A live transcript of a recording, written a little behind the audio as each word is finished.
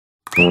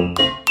San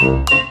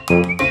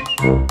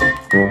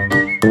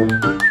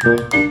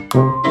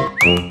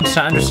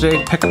Andreas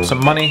today, pick up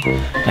some money,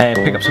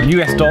 pick up some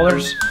US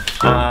dollars,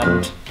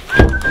 and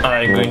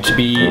I'm going to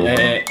be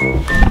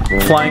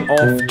flying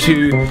off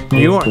to New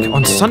York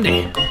on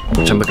Sunday,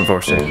 which I'm looking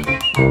forward to.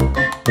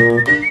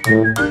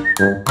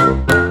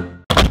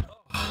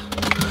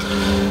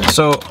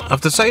 So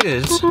I've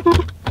decided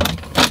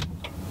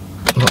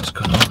what's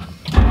going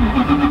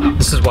on.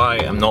 This is why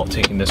I'm not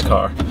taking this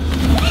car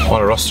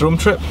on a Rust-to-Rome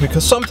trip,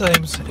 because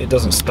sometimes it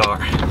doesn't start.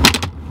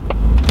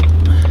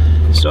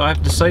 So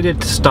I've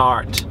decided to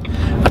start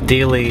a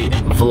daily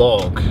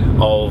vlog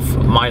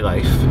of my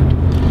life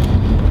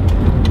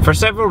for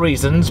several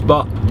reasons,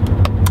 but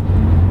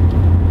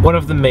one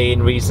of the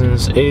main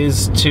reasons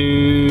is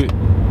to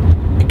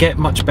get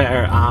much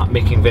better at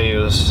making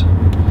videos.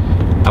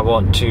 I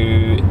want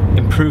to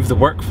improve the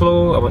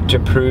workflow, I want to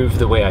improve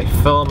the way I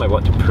film, I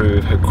want to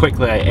improve how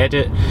quickly I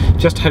edit,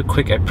 just how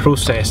quick I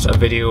process a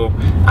video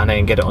and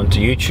then get it onto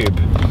YouTube.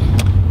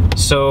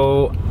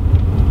 So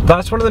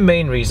that's one of the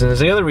main reasons.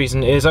 The other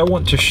reason is I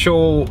want to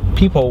show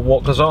people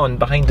what goes on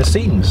behind the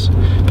scenes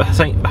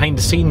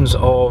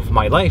of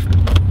my life,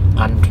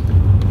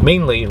 and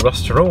mainly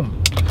Rust-to-Rome,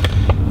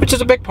 which is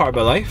a big part of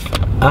my life,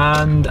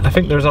 and I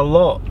think there's a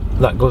lot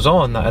that goes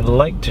on that I'd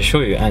like to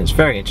show you, and it's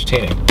very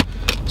entertaining.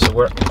 So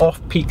we're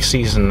off peak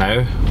season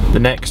now. The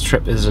next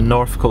trip is the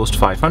North Coast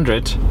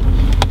 500,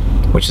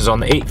 which is on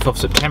the 8th of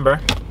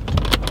September.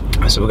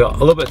 So we've got a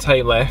little bit of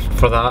time left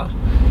for that.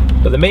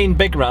 But the main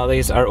big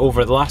rallies are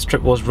over. The last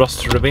trip was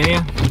Rust to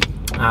Romania,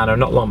 and I'm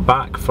not long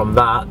back from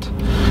that.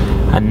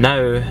 And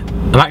now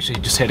I'm actually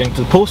just heading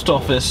to the post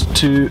office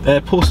to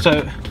post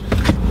out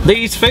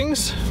these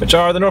things, which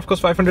are the North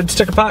Coast 500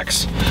 sticker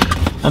packs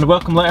and a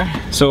welcome letter.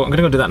 So I'm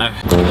gonna go do that now.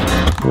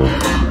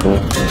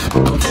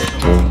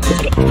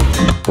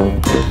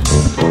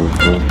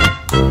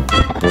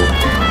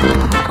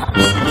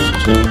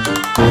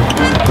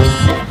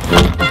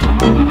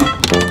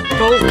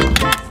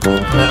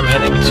 I'm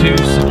heading to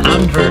St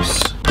Andrews.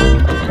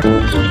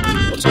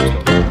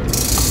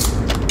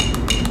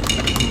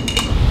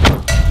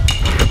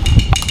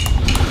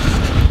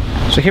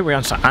 So here we are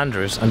in St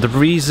Andrews, and the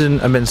reason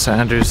I'm in St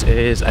Andrews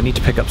is I need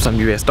to pick up some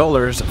US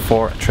dollars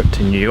for a trip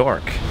to New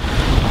York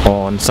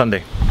on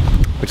Sunday,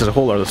 which is a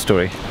whole other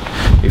story.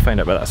 We find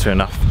out about that soon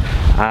enough.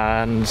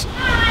 And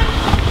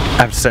I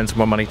have to send some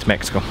more money to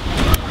Mexico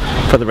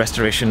for the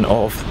restoration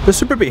of the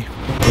Super Bee.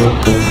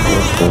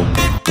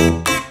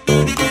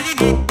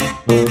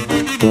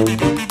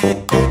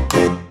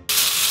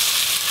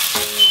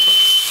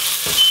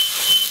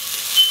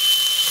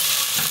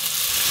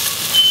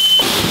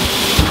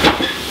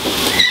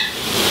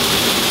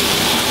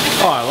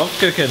 Oh, I love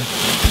cooking.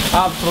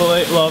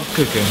 Absolutely love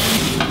cooking.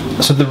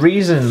 So the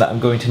reason that I'm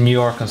going to New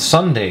York on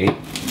Sunday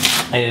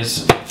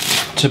is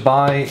to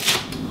buy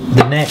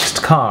the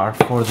next car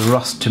for the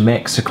Rust to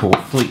Mexico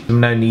fleet. We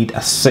now need a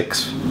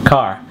 6th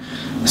car.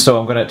 So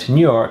I'm going out to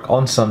New York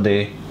on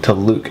Sunday to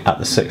look at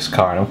the 6th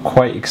car, and I'm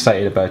quite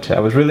excited about it. I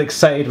was really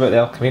excited about the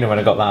El Camino when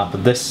I got that,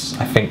 but this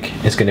I think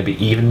is going to be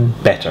even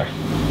better.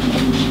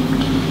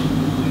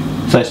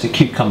 So let's do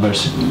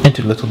cucumbers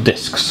into little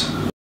discs.